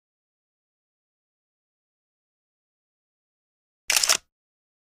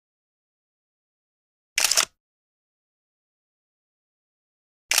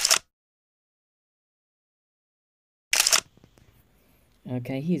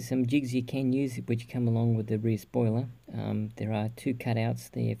Okay, here's some jigs you can use which come along with the rear spoiler. There are two cutouts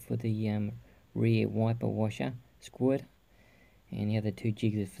there for the rear wiper washer squirt, and the other two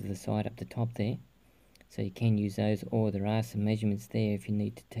jigs are for the side up the top there. So you can use those, or there are some measurements there if you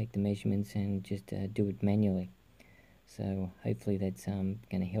need to take the measurements and just do it manually. So hopefully that's going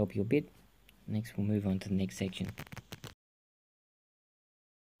to help you a bit. Next we'll move on to the next section.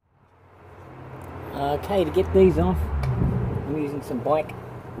 Okay, to get these off, I'm using some bike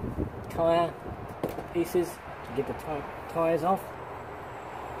tyre pieces to get the tyres off.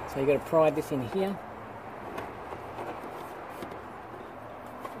 So you've got to pry this in here,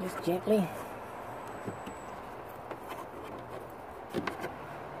 just gently.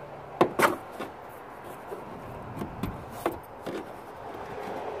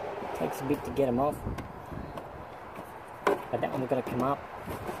 Takes a bit to get them off, but that one's got to come up.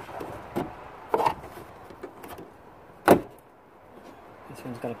 This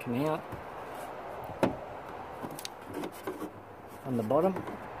one's got to come out on the bottom.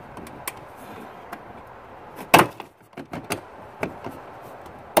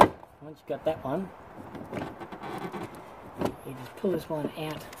 Once you've got that one, you just pull this one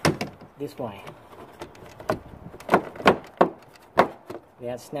out this way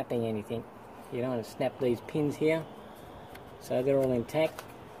without snapping anything. You don't want to snap these pins here, so they're all intact.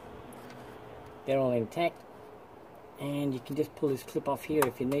 They're all intact. And you can just pull this clip off here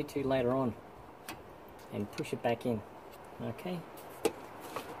if you need to later on and push it back in. Okay,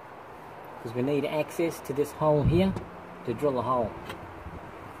 because we need access to this hole here to drill a hole.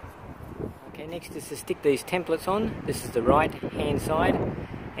 Okay, next is to stick these templates on. This is the right hand side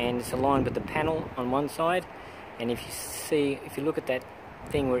and it's aligned with the panel on one side, and if you look at that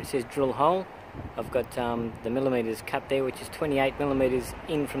thing where it says drill hole, I've got the millimeters cut there, which is 28 millimeters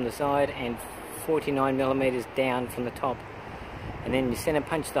in from the side and 49 millimeters down from the top, and then you center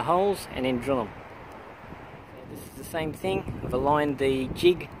punch the holes and then drill them. This is the same thing. I've aligned the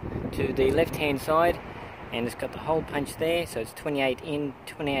jig to the left hand side and it's got the hole punch there, so it's 28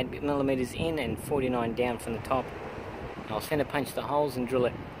 millimeters in and 49 down from the top. I'll center punch the holes and drill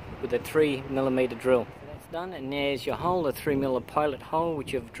it with a 3 millimeter drill. So that's done, and there's your hole, a 3 mm pilot hole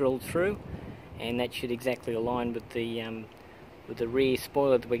which you've drilled through, and that should exactly align with the rear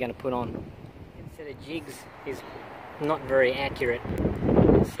spoiler that we're going to put on. Set of jigs is not very accurate.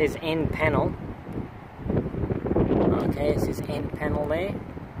 It says end panel. Okay, it says end panel there,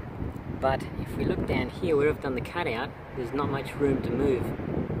 but if we look down here where I've done the cutout, there's not much room to move.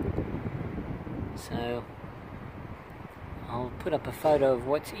 So I'll put up a photo of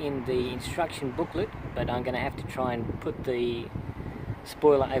what's in the instruction booklet, but I'm going to have to try and put the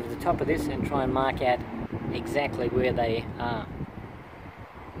spoiler over the top of this and try and mark out exactly where they are.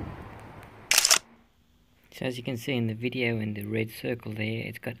 So as you can see in the video, in the red circle there,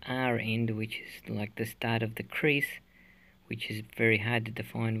 it's got R end, which is like the start of the crease, which is very hard to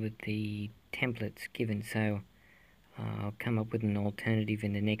define with the templates given. So I'll come up with an alternative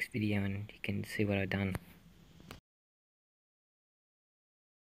in the next video and you can see what I've done.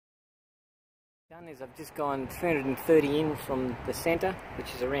 Done is I've just gone 330 in from the center,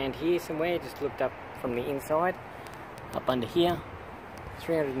 which is around here somewhere. Just looked up from the inside, up under here,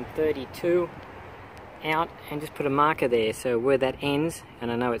 332 out, and just put a marker there so where that ends,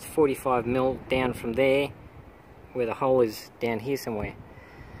 and I know it's 45 mil down from there where the hole is down here somewhere.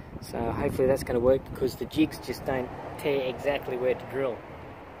 So hopefully that's going to work, because the jigs just don't tear exactly where to drill.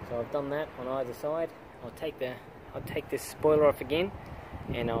 So I've done that on either side. I'll take this spoiler off again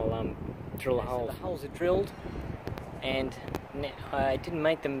and I'll drill the holes. So the holes are drilled, and I didn't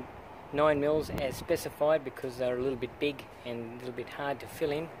make them 9 mils as specified because they're a little bit big and a little bit hard to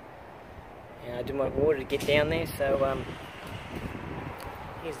fill in. And I didn't want water to get down there, so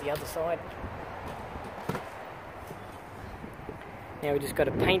here's the other side. Now we just got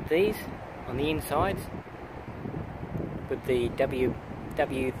to paint these on the insides with the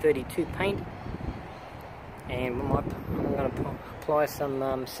W32 paint, and I'm going to apply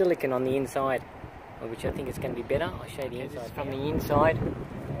some silicone on the inside, which I think is going to be better. I'll show you the inside. From the inside,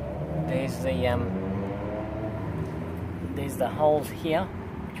 there's the holes here,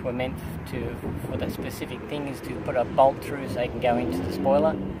 which were meant for the specific thing, is to put a bolt through so they can go into the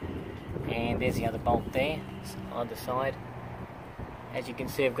spoiler. And there's the other bolt there, either side. As you can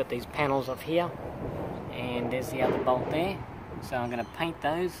see, I've got these panels off here, and there's the other bolt there. So I'm going to paint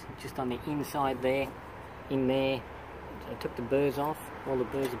those just on the inside there, in there. So I took the burrs off, all the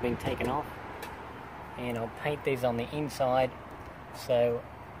burrs have been taken off, and I'll paint these on the inside so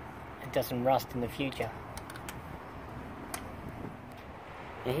it doesn't rust in the future.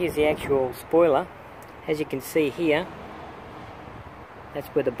 Now here's the actual spoiler. As you can see here, That's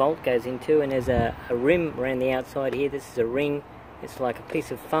where the bolt goes into, and there's a rim around the outside here. This is a ring. It's like a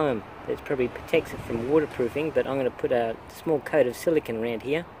piece of foam that probably protects it from waterproofing, but I'm going to put a small coat of silicone around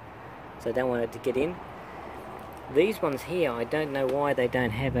here, so I don't want it to get in. These ones here, I don't know why they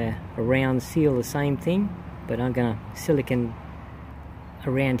don't have a round seal, the same thing, but I'm going to silicone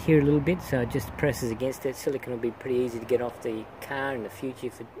around here a little bit so it just presses against it. Silicone will be pretty easy to get off the car in the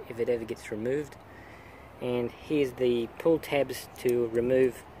future if it ever gets removed. And here's the pull tabs to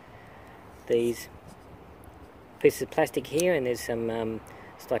remove these pieces of plastic here, and there's some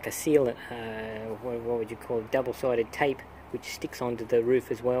it's like a seal, what would you call it, double-sided tape which sticks onto the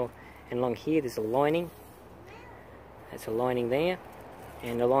roof as well. And along here there's a lining. That's a lining there,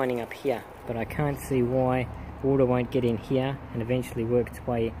 and a lining up here, but I can't see why water won't get in here and eventually work its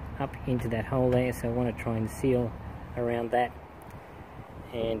way up into that hole there, so I want to try and seal around that,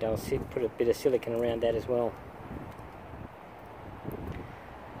 and I'll put a bit of silicone around that as well.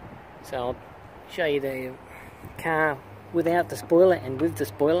 So I'll show you the car without the spoiler and with the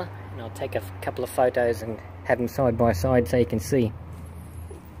spoiler, and I'll take a couple of photos and have them side by side so you can see.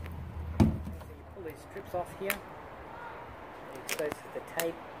 So you pull these strips off here, exposes the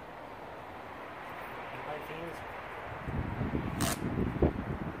tape on both ends.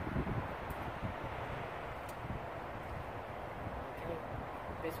 Okay,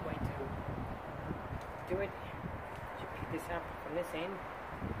 the best way to do it is you pick this up from this end.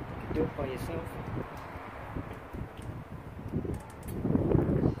 You can do it by yourself. Pull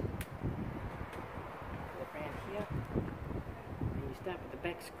it around here, and you start with the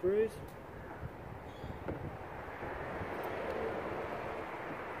back screws.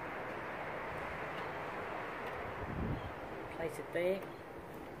 Place it there.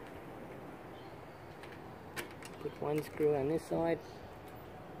 Put one screw on this side.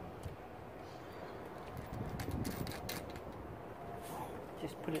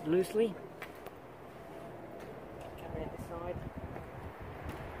 Just put it loosely. Come around this side.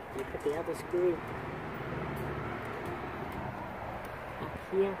 You put the other screw up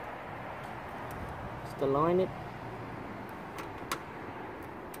here. Just align it.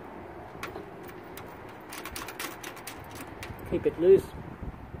 Keep it loose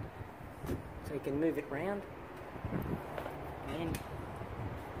so you can move it round, and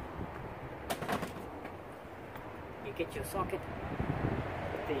you get your socket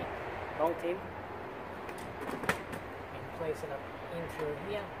with the bolt in and place it up in through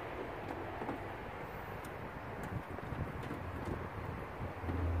here.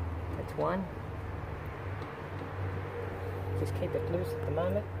 That's one. Just keep it loose at the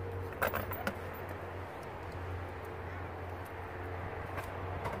moment.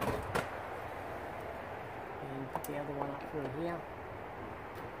 Put the other one up through here.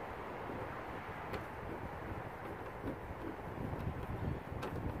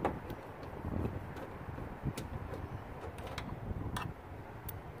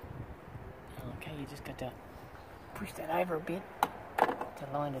 Okay, you just got to push that over a bit to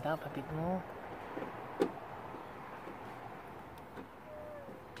line it up a bit more.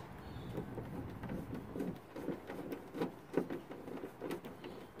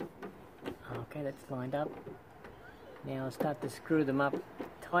 Okay, that's lined up. Now I'll start to screw them up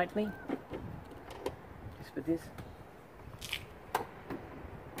tightly, just with this.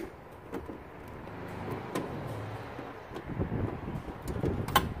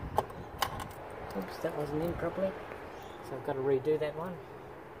 Oops, that wasn't in properly, so I've got to redo that one.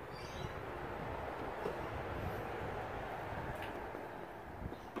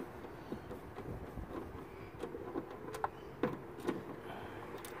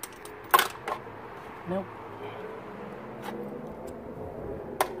 Nope.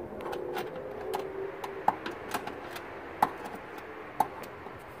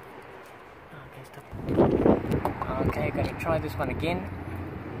 Okay, got to try this one again.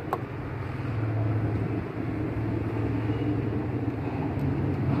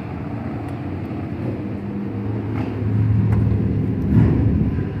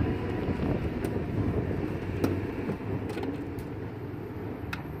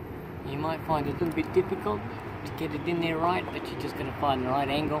 You might find it a little bit difficult to get it in there right, but you're just going to find the right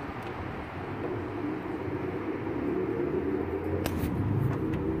angle.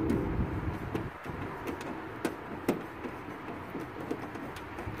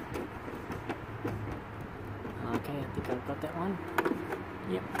 Okay, I think I've got that one.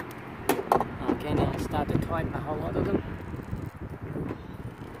 Yep. Okay, now I'll start to tighten a whole lot of them.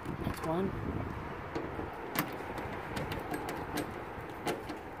 That's one.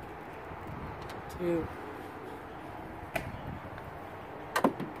 Two.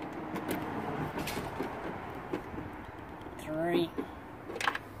 Three.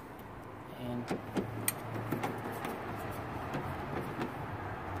 and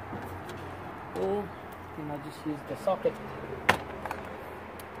or then I just use the socket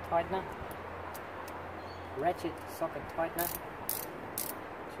tightener, ratchet socket tightener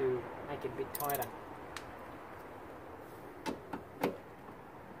to make it a bit tighter.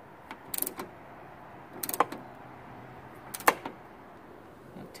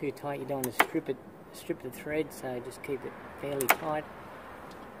 Not too tight, you don't want to strip the thread, so just keep it fairly tight.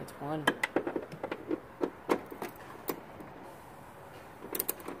 That's one.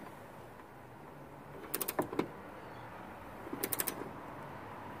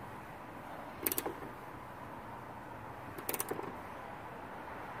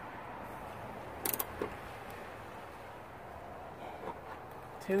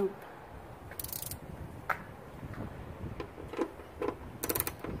 Two.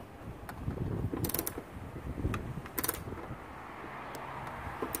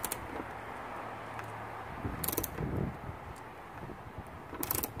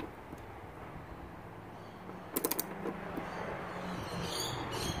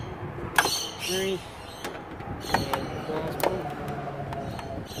 Three. And the last one.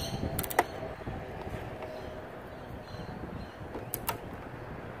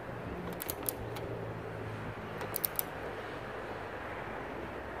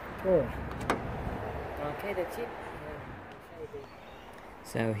 Okay, that's it.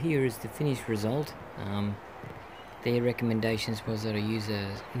 So here is the finished result. Their recommendations was that I use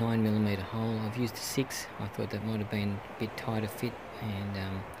a 9mm hole. I've used a 6. I thought that might have been a bit tighter fit, and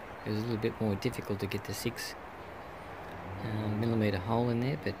it was a little bit more difficult to get the 6mm hole in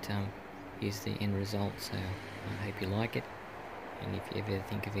there, but here's the end result. So I hope you like it, and if you ever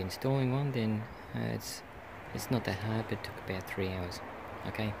think of installing one, then it's not that hard, but it took about 3 hours.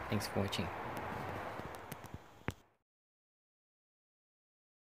 Okay, thanks for watching.